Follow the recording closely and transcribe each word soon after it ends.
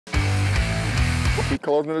Keep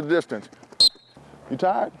closing the distance. You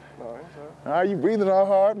tired? No, I'm tired. All right, you breathing all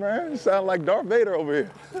hard, man. You sound like Darth Vader over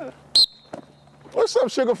here. What's up,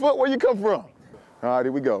 Sugarfoot? Where you come from? All right,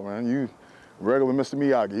 here we go, man. You regular Mr.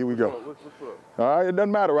 Miyagi. Here we go. What's up? All right, it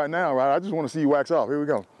doesn't matter right now, right? I just want to see you wax off. Here we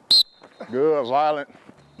go. Good, violent.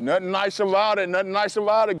 Nothing nice about it, nothing nice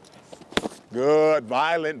about it. Good,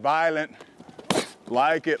 violent, violent.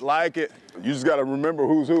 Like it, like it. You just got to remember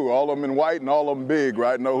who's who. All of them in white and all of them big,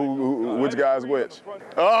 right? Know which guy's which.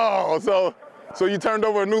 Oh, so you turned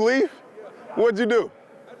over a new leaf? What'd you do?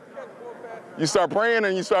 You start praying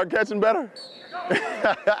and you start catching better?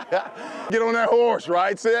 Get on that horse,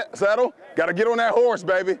 right? Settle. Got to get on that horse,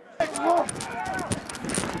 baby.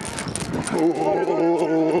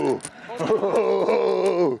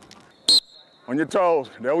 On your toes.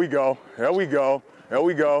 There we go. There we go. There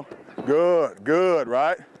we go. Good, good,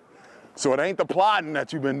 right? So it ain't the plodding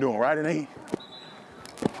that you've been doing, right? It ain't.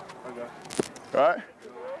 Right?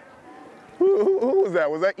 Who was that?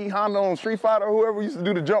 Was that E. Honda on Street Fighter or whoever used to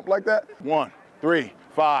do the jump like that? 1, 3,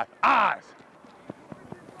 5, eyes.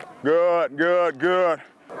 Good, good, good.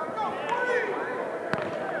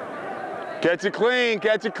 Catch it clean,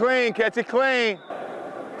 catch it clean, catch it clean.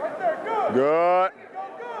 Right there, good. Good.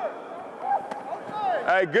 Go.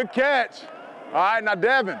 Hey, good catch. All right, now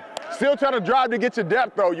Devin, still try to drive to get your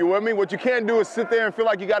depth though, you with me? What you can't do is sit there and feel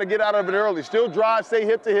like you got to get out of it early. Still drive, stay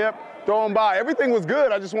hip to hip, throw them by. Everything was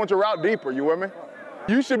good, I just want your route deeper, you with me?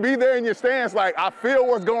 You should be there in your stance like, I feel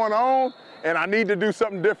what's going on and I need to do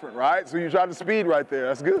something different, right? So you try to speed right there,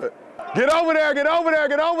 that's good. Get over there, get over there,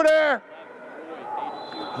 get over there.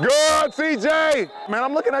 Good, CJ. Man,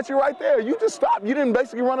 I'm looking at you right there. You just stopped. You didn't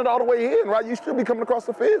basically run it all the way in, right? You should be coming across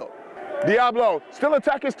the field. Diablo, still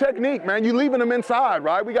attack his technique, man. You leaving him inside,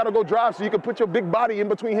 right? We got to go drive so you can put your big body in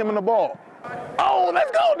between him and the ball. Oh,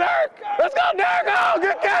 let's go, Dirk. Let's go, Dirk. Oh,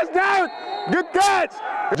 good catch, Dirk. Good catch.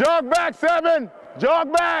 Jog back, 7.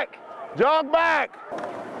 Jog back. Jog back.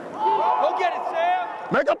 Go get it, Sam.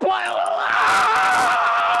 Make a play. Ah!